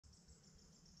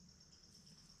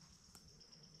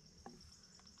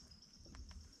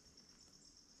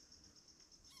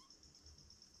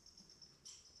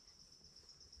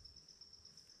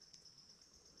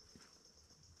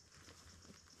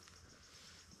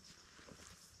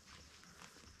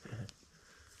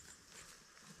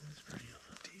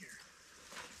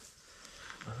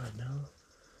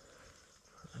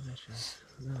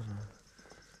No,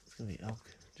 it's gonna be elk,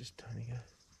 just tiny guy.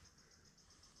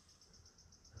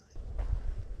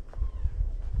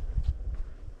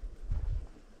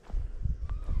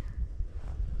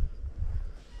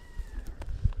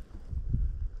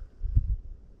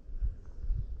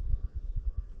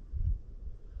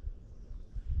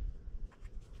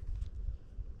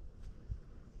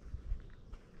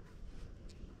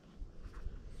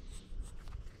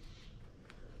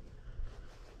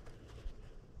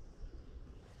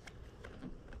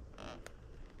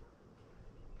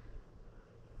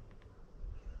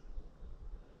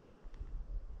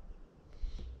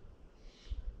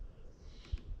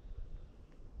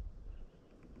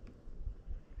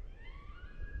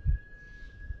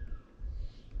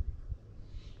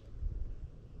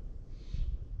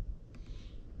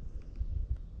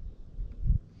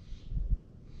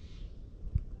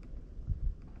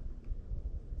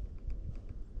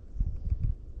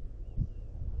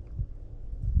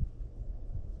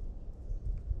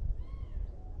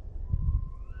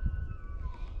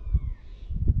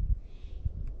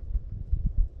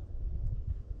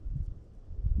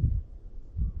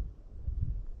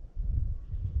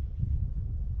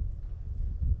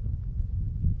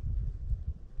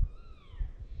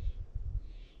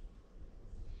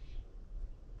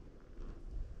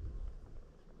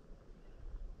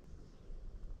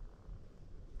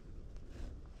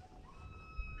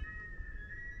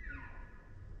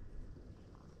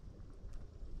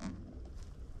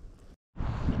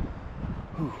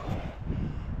 Whew.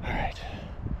 All right,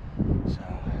 so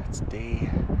it's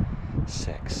day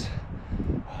 6.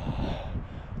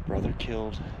 Brother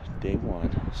killed day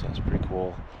 1, so that's pretty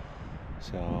cool.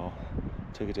 So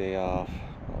took a day off,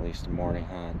 at least a morning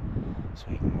hunt, so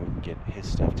he can get his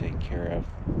stuff taken care of.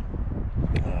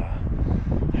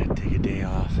 I had to take a day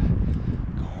off,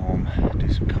 go home,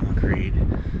 do some concrete,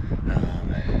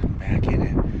 back in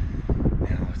it.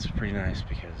 Now it's pretty nice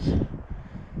because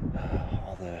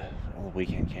all the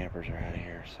weekend campers are out of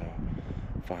here, so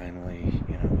finally,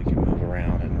 you know, we can move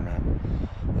around and we're not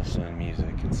listening to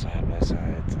music and side by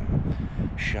sides and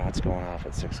shots going off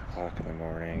at 6 o'clock in the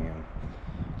morning and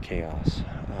chaos.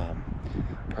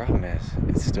 Problem is,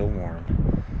 it's still warm.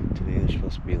 Today there's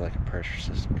supposed to be like a pressure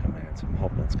system coming in, so I'm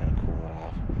hoping it's going to cool it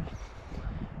off.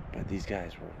 But these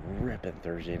guys were ripping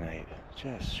Thursday night,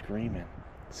 just screaming.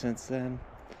 Since then,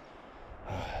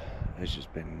 it's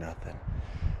just been nothing.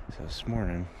 So this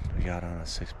morning, we got on a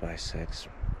 6x6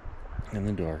 in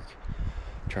the dark,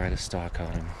 tried to stalk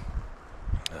on him.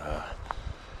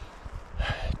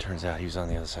 It turns out he was on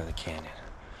the other side of the canyon.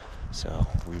 So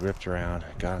we ripped around,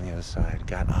 got on the other side,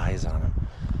 got eyes on him.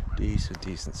 Decent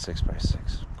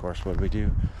 6x6. Of course, what did we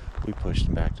do? We pushed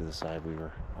him back to the side we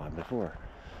were on before.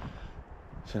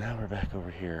 So now we're back over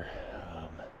here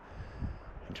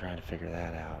and trying to figure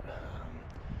that out.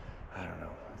 I don't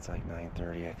know. It's like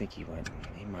 9:30. I think he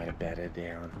might have bedded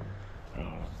down.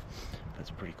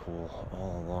 That's pretty cool.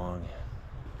 All along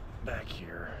back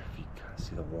here, if you kind of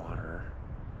see the water,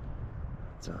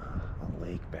 it's a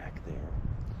lake back there.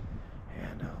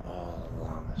 And all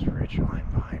along this ridge line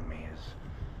behind me is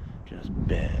just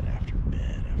bed after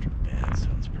bed after bed. So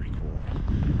it's pretty cool.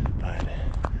 But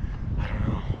I don't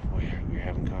know. We're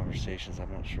having conversations.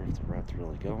 I'm not sure if the route's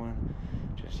really going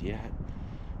just yet.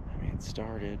 I mean, it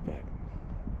started, but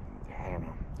I don't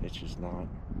know. It's just not,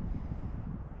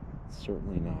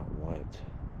 certainly not what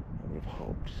I would have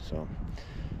hoped. So,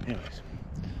 anyways,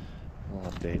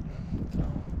 we'll update. So,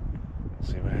 we'll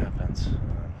see what happens.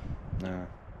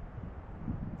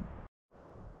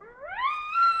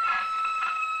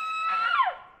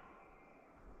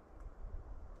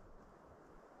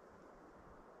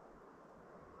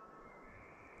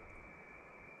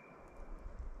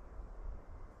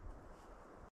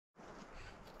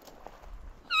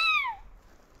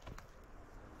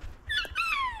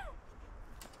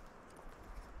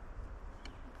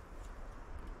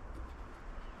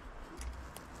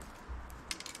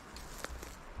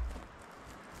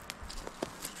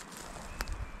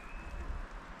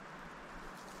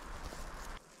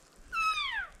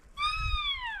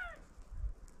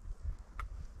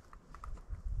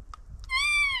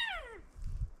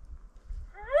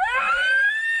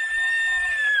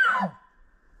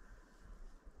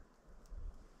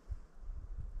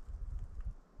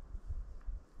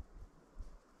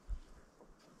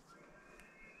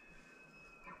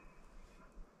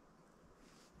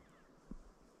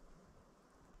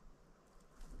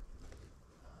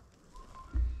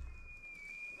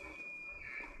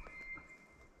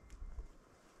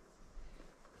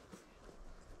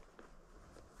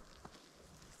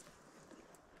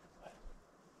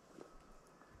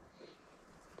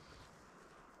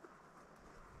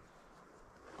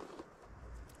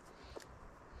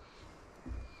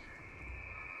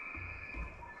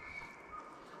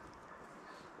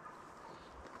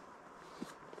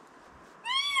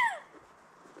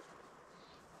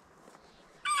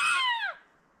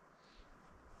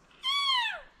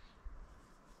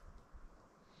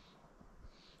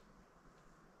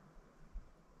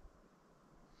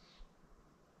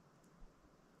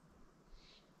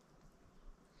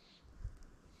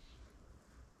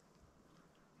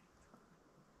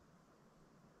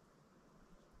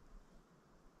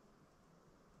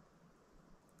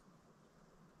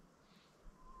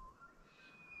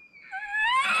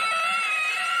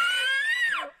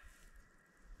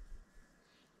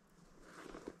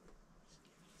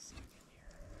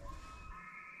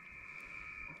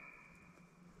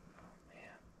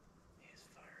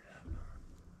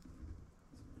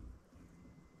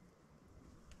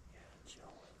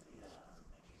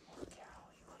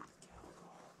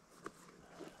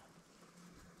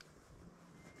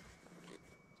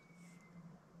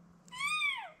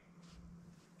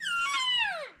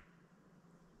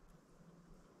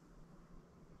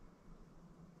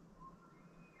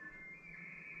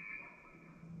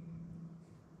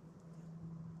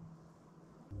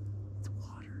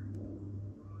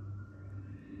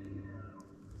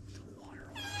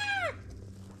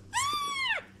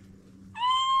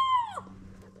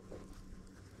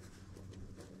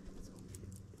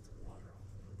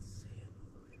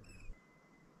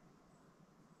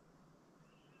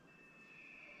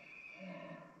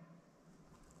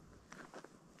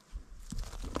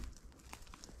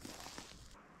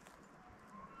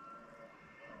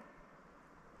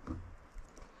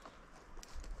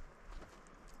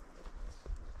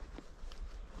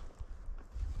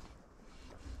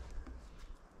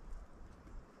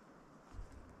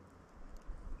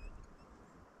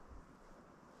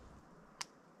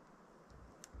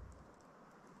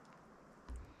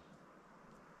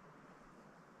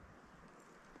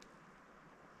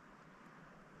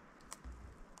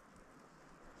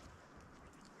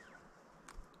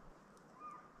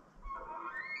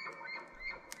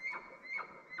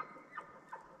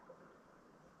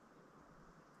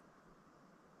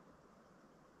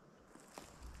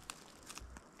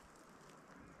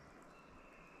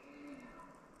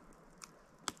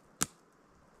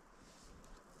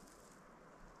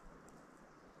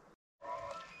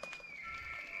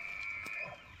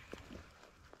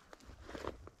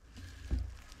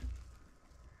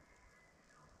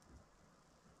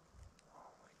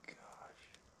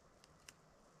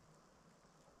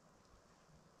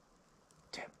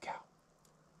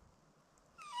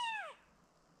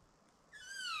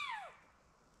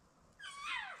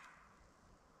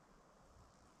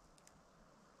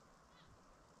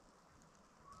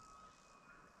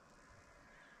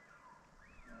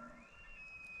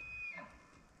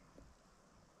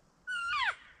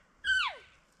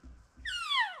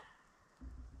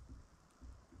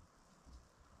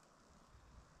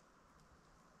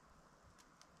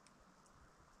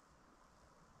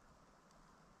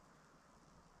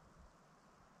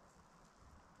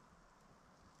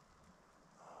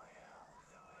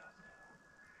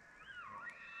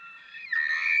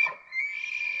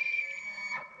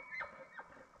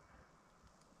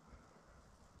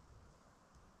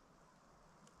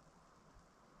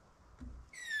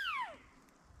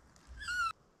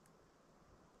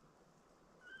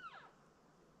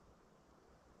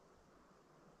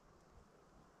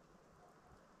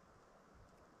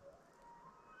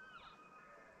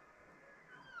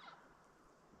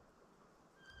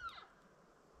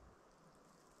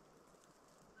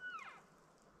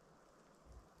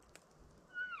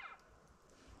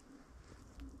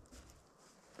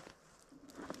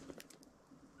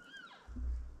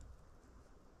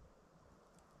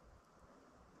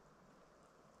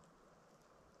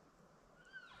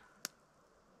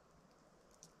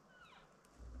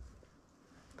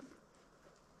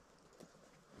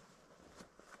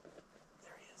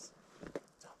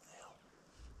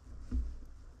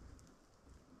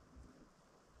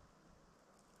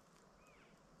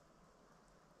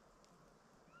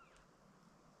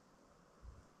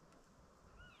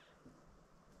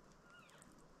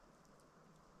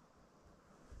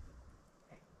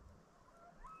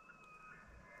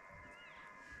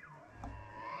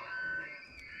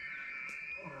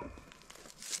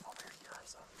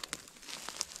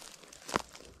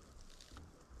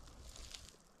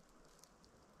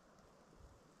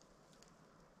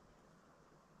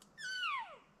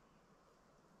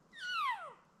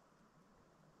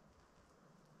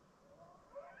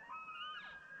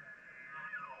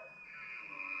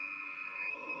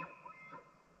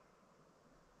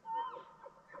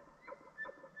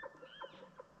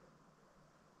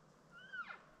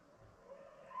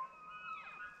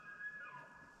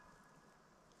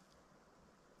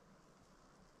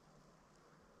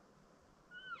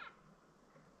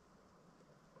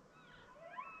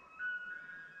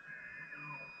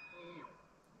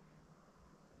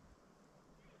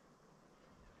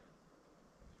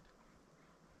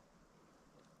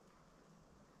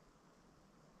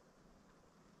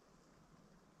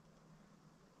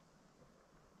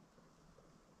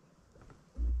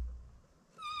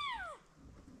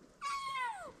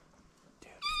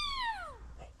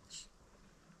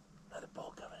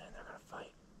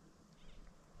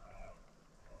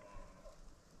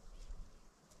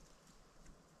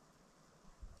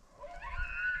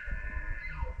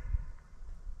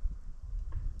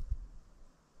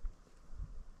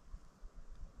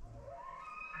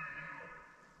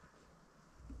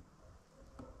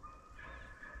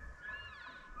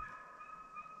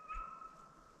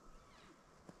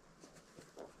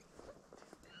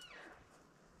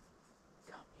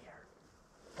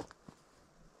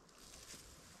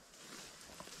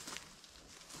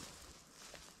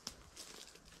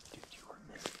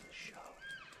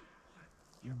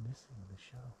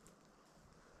 show.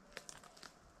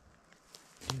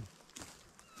 Dude,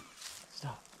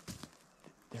 stop.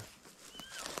 They're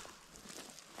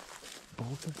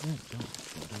both of them.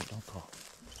 Don't call.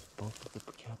 Both of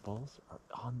the cat bulls are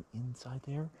on the inside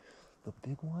there. The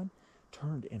big one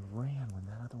turned and ran when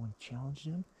that other one challenged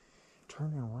him.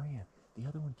 Turned and ran. The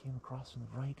other one came across on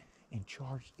the right and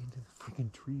charged into the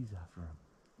freaking trees after him.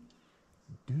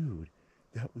 Dude,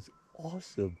 that was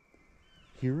awesome.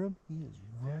 Hear him? He is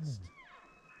running. Is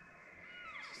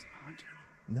this hunting?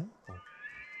 No.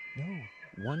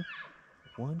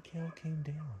 One cow came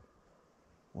down.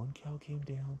 One cow came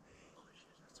down. Holy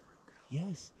shit, that's a real cow.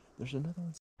 Yes, there's another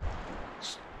one.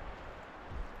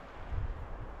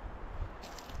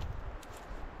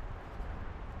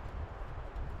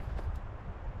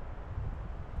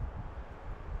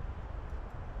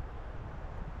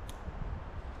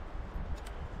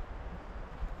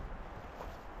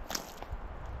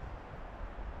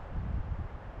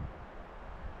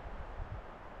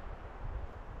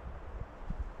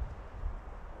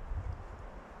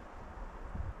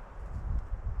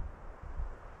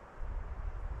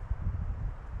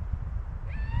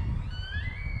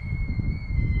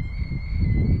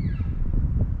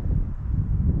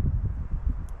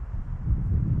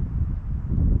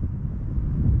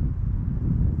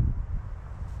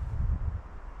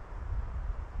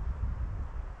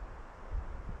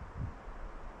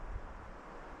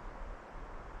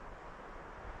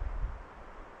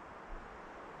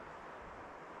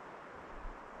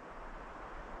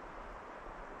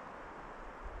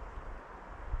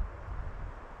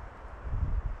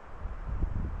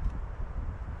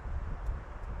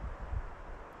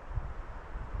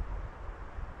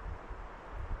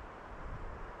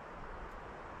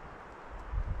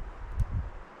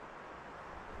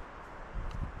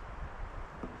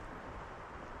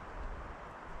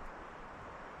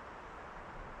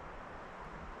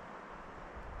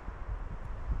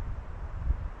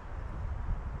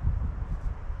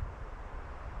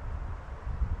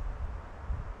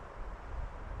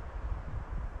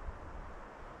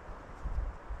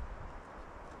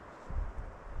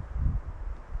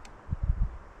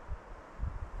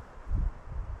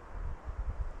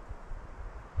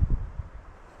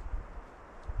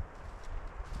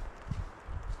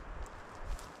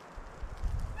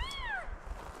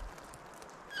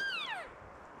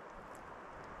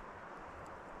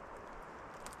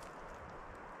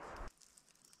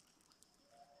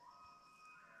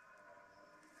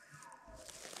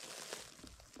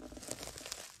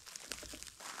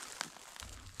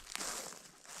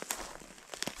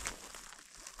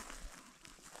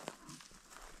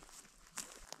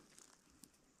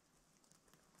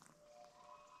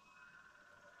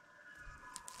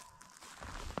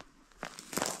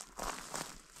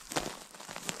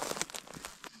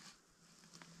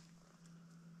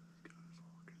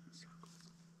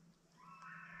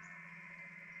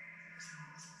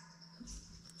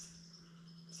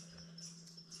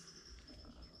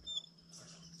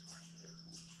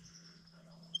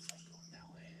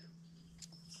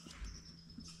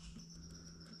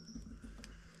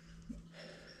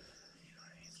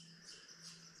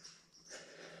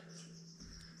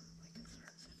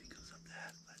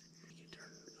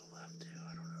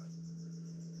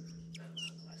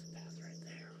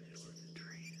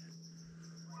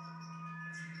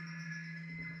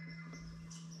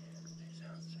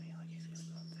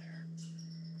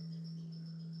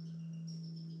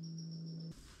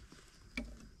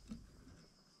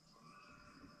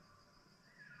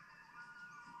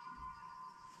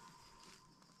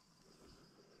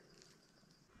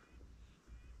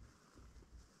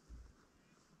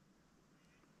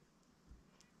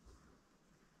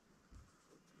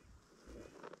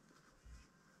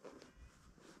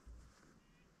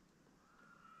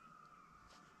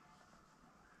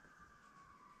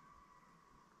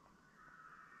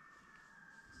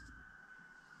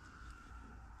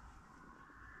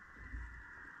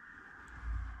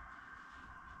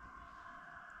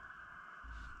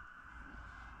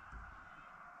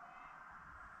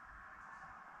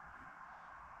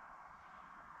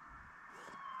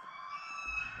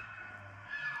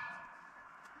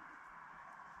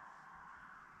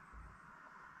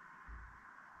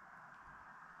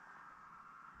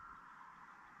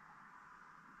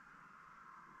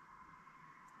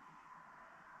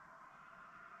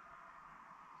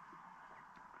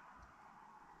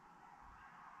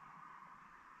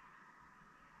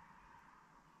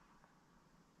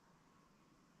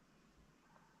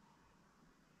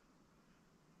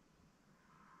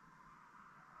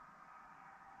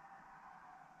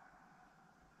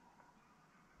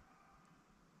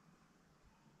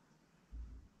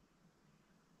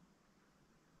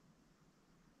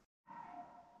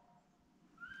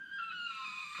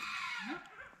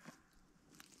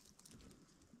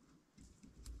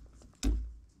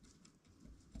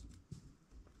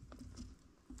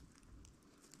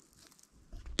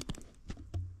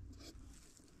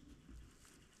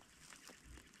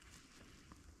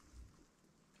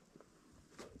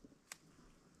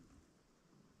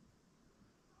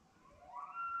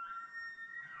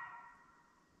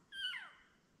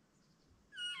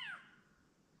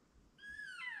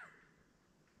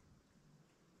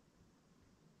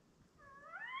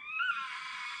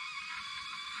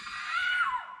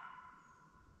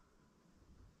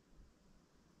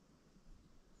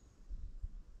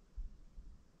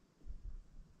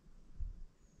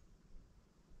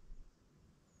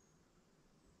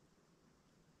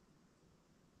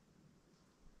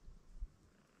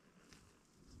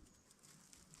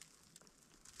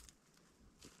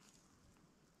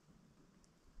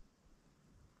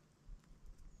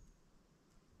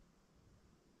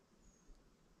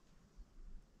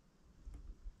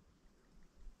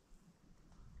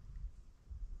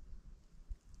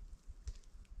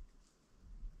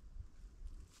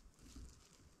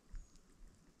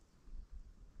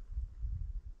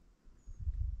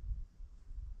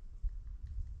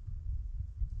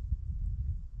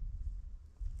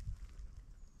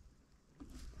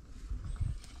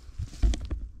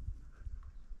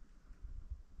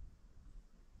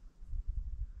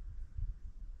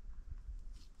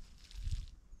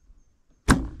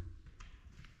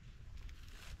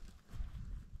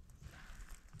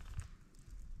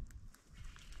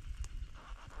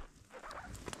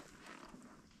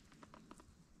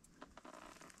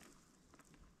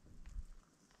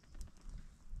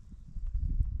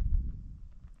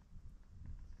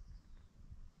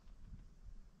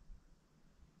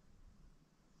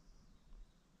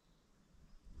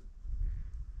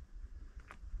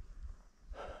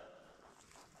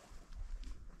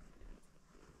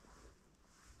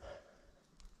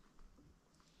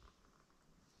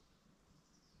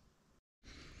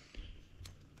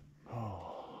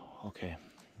 Okay,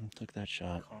 took that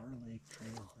shot. Car Lake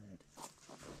Trailhead.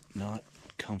 Not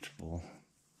comfortable.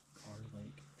 Car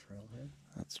Lake Trailhead.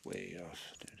 That's way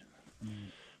off, dude. I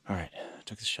mean, All right,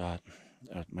 took the shot.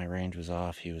 My range was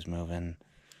off. He was moving.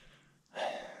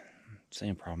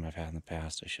 Same problem I've had in the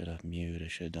past. I should have muted. I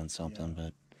should have done something,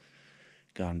 but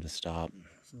got him to stop.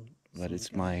 But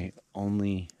it's my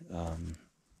only.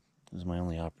 It was my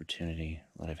only opportunity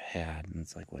that I've had, and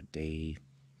it's like what, day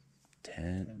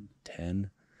 10? 10.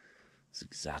 It's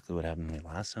exactly what happened to me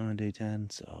last time on day 10.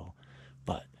 So,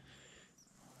 but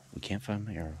we can't find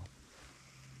my arrow,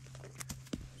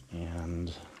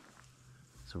 and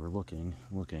so we're looking,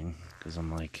 because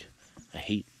I'm like, I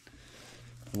hate,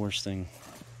 the worst thing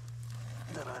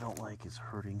that I don't like is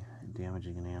hurting and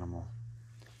damaging an animal.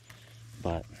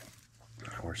 But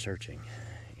we're searching,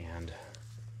 and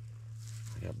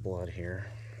I got blood here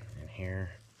and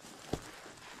here.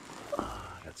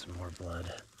 I got some more blood.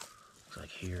 Looks like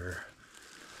here.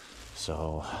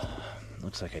 So,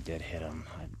 looks like I did hit him.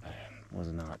 I was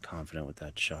not confident with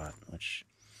that shot, which,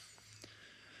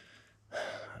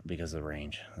 because the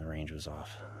range was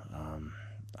off.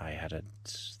 I had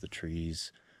the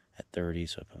trees at 30,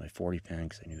 so I put my 40 pin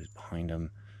because I knew he was behind him.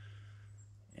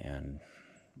 And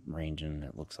ranging,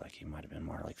 it looks like he might have been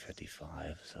more like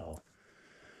 55, so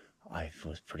I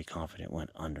was pretty confident it went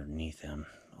underneath him,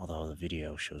 although the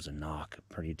video shows a knock,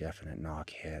 a pretty definite knock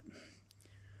hit.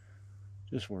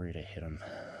 Just worried I hit him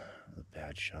with a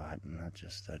bad shot, and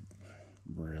that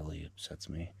really upsets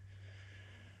me.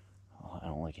 I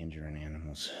don't like injuring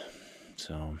animals,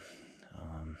 so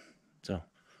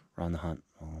we're on the hunt.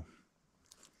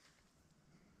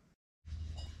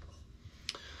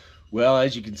 Well,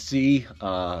 as you can see,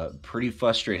 pretty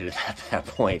frustrated at that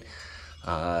point.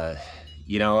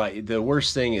 You know, the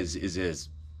worst thing is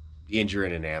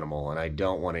injuring an animal, and I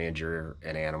don't want to injure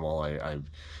an animal.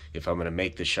 If I'm going to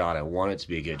make the shot, I want it to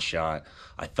be a good shot.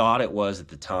 I thought it was at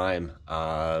the time,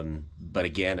 but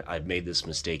again, I've made this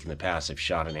mistake in the past. I've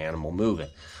shot an animal moving.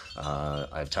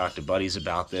 I've talked to buddies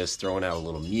about this, throwing out a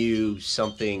little mew,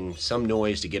 some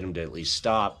noise to get them to at least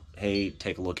stop. Hey,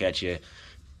 take a look at you,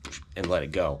 and let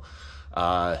it go.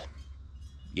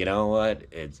 You know what?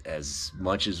 It's as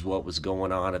much as what was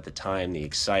going on at the time, the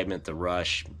excitement, the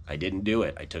rush, I didn't do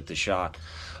it. I took the shot.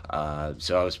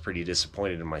 So I was pretty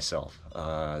disappointed in myself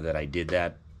that I did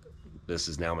that. This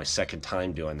is now my second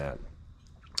time doing that.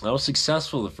 I was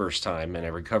successful the first time, and I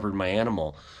recovered my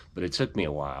animal, but it took me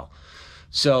a while.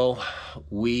 So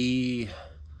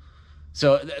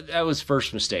that was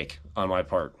first mistake on my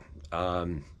part.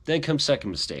 Then comes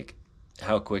second mistake.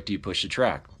 How quick do you push the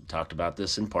track? Talked about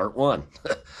this in part 1.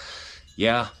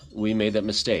 Yeah, we made that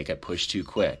mistake. I pushed too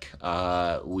quick.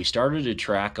 We started a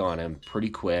track on him pretty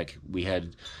quick. We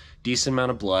had decent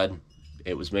amount of blood.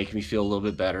 It was making me feel a little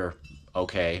bit better.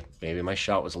 Okay, maybe my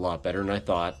shot was a lot better than I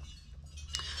thought.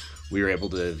 We were able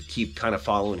to keep kind of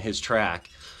following his track.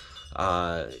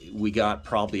 We got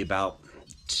probably about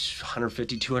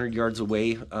 150, 200 yards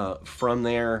away from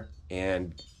there,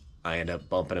 and I ended up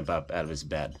bumping him up out of his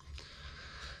bed.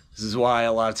 This is why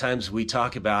a lot of times we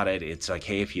talk about it. It's like,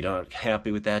 hey, if you're not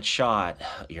happy with that shot,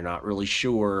 you're not really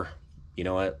sure, you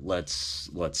know what, let's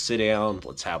sit down,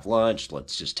 let's have lunch,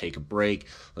 let's just take a break,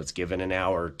 let's give it an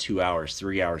hour, 2 hours,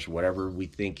 3 hours, whatever we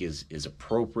think is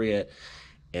appropriate,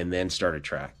 and then start a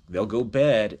track. They'll go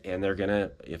bed, and they're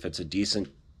gonna, if it's a decent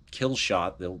kill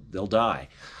shot, they'll die.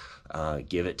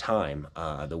 Give it time.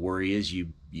 The worry is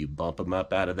you bump them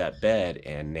up out of that bed,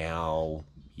 and now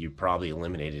you probably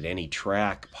eliminated any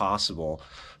track possible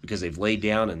because they've laid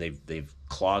down and they've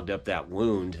clogged up that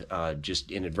wound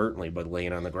just inadvertently by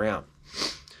laying on the ground.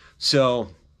 So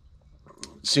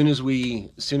soon as we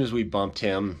bumped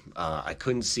him, I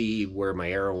couldn't see where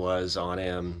my arrow was on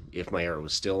him, if my arrow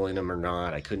was still in him or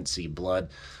not. I couldn't see blood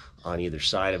on either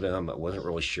side of him. I wasn't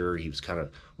really sure. He was kind of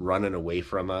running away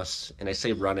from us, and I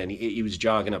say running, he was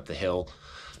jogging up the hill.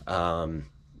 You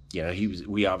know,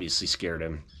 we obviously scared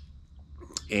him.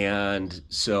 And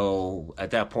so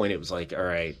at that point, it was like, all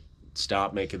right,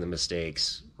 stop making the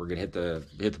mistakes. We're gonna hit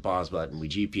the pause button. We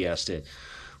GPSed it.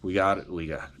 We got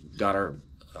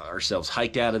ourselves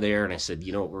hiked out of there. And I said,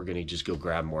 you know what, we're gonna just go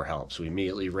grab more help. So we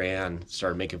immediately ran,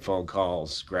 started making phone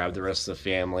calls, grabbed the rest of the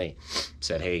family,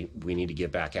 said, hey, we need to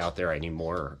get back out there. I need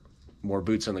more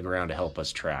boots on the ground to help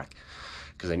us track,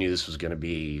 because I knew this was gonna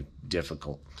be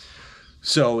difficult.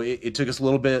 So it took us a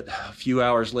little bit. A few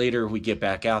hours later, we get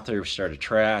back out there, we start a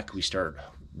track. We start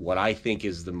what I think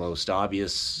is the most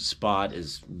obvious spot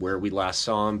is where we last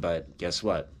saw him, but guess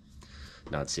what?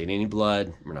 Not seeing any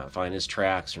blood. We're not finding his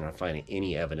tracks. We're not finding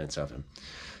any evidence of him.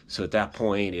 So at that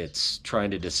point, it's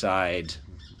trying to decide,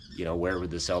 you know, where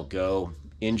would this elk go?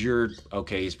 injured.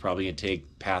 Okay, he's probably gonna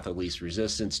take path of least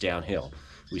resistance downhill.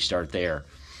 We start there.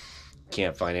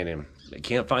 Can't find him.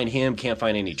 Can't find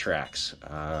any tracks.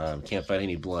 Can't find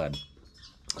any blood.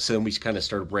 So then we kind of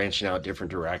started branching out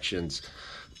different directions,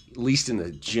 at least in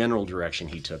the general direction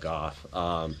he took off.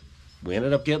 We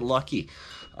ended up getting lucky.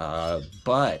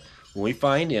 But when we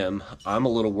find him, I'm a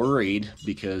little worried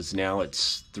because now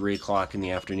it's 3 o'clock in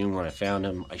the afternoon when I found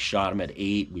him. I shot him at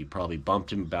 8. We probably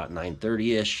bumped him about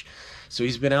 9:30-ish. So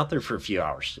he's been out there for a few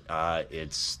hours.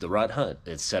 It's the rut hunt.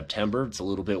 It's September. It's a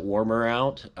little bit warmer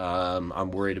out.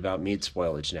 I'm worried about meat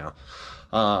spoilage now.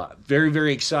 Very,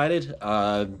 very excited.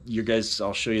 You guys,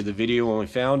 I'll show you the video when we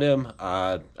found him.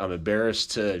 I'm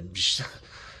embarrassed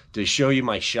to show you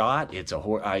my shot. It's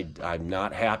I'm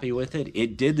not happy with it.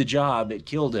 It did the job. It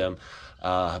killed him.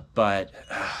 But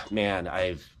man,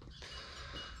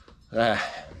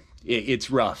 it's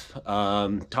rough.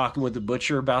 Talking with the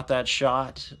butcher about that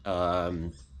shot,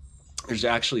 there's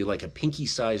actually like a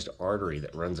pinky-sized artery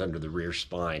that runs under the rear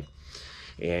spine,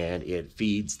 and it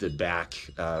feeds the back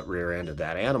rear end of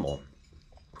that animal.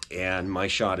 And my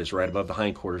shot is right above the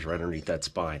hindquarters, right underneath that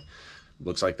spine.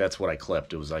 Looks like that's what I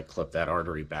clipped. It was I clipped that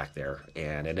artery back there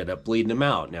and ended up bleeding him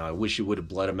out. Now, I wish it would have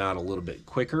bled him out a little bit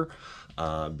quicker,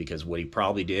 because what he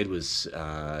probably did was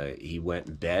he went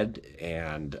in bed,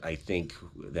 and I think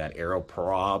that arrow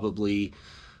probably,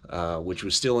 which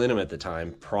was still in him at the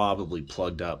time, probably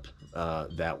plugged up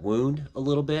that wound a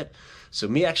little bit. So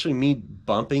me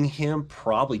bumping him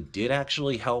probably did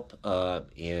actually help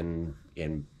in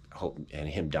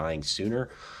him dying sooner,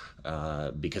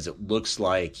 because it looks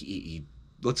like he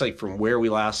looks like from where we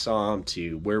last saw him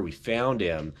to where we found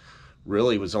him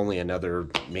really was only another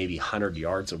maybe 100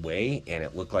 yards away, and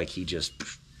it looked like he just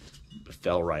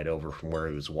fell right over from where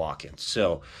he was walking.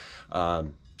 So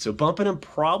so bumping him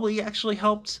probably actually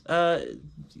helped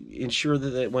ensure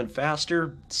that it went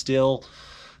faster. Still,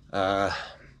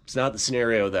 it's not the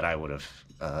scenario that I would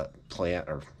have planned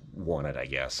or wanted, I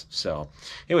guess. So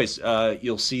anyways,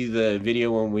 you'll see the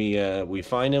video when we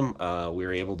find him. We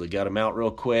were able to gut him out real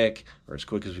quick, or as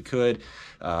quick as we could,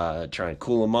 try and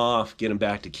cool him off, get him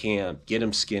back to camp, get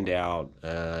him skinned out,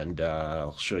 and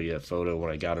I'll show you a photo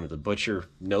when I got him at the butcher.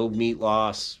 No meat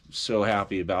loss. So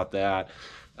happy about that.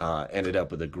 Ended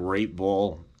up with a great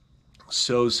bull.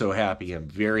 So happy. I'm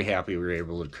very happy we were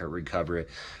able to recover it.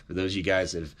 For those of you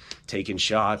guys that have taken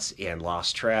shots and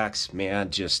lost tracks,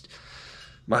 man, just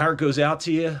my heart goes out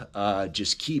to you.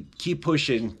 Just keep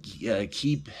pushing.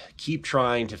 Keep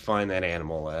trying to find that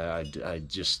animal. I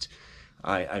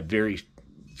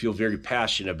feel very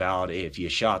passionate about it. If you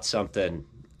shot something,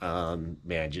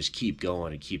 man, just keep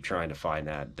going and keep trying to find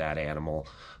that animal.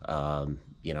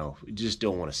 You know, just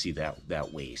don't want to see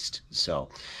that waste. So,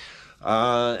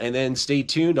 and then stay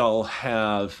tuned. I'll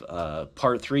have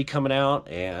part 3 coming out,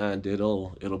 and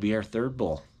it'll be our 3rd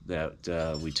bull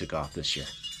that we took off this year.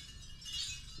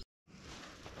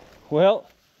 Well,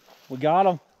 we got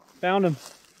him. Found him.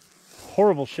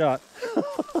 Horrible shot.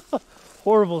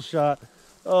 Horrible shot.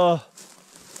 Oh,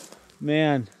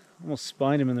 man. Almost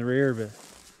spined him in the rear, but...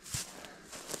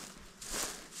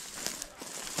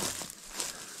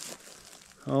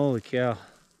 Holy cow.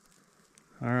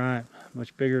 All right.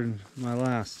 Much bigger than my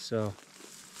last, so...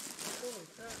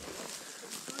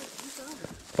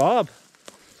 Bob.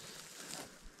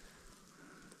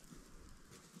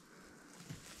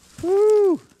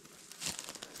 Woo!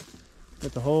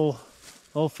 Got the whole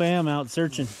fam out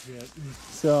searching.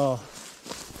 So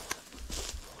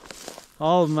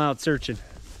all of them out searching.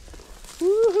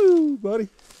 Woohoo, buddy.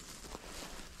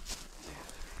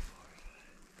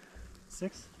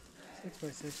 6 by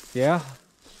 6. Yeah.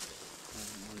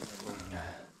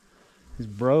 He's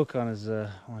broke on his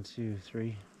 1, 2,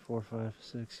 3, 4, 5,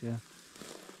 6. Yeah.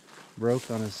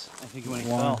 Broke on his. I think when he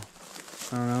wall.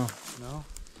 fell. I don't know. No.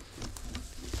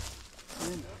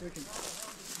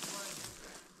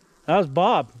 That was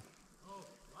Bob.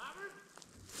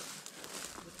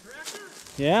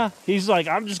 Yeah, he's like,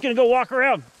 I'm just gonna go walk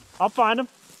around. I'll find him.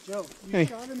 Joe, you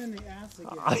shot him in the ass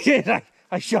again.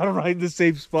 I shot him right in the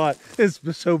same spot. It's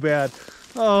so bad.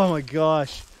 Oh my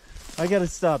gosh. I gotta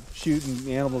stop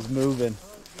shooting animals moving.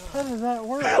 How does that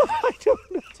work? I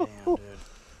don't know. Damn, dude.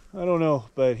 I don't know,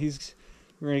 but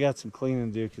we're gonna got some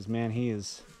cleaning to do, because man,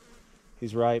 he's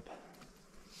ripe.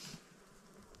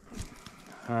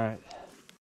 All right.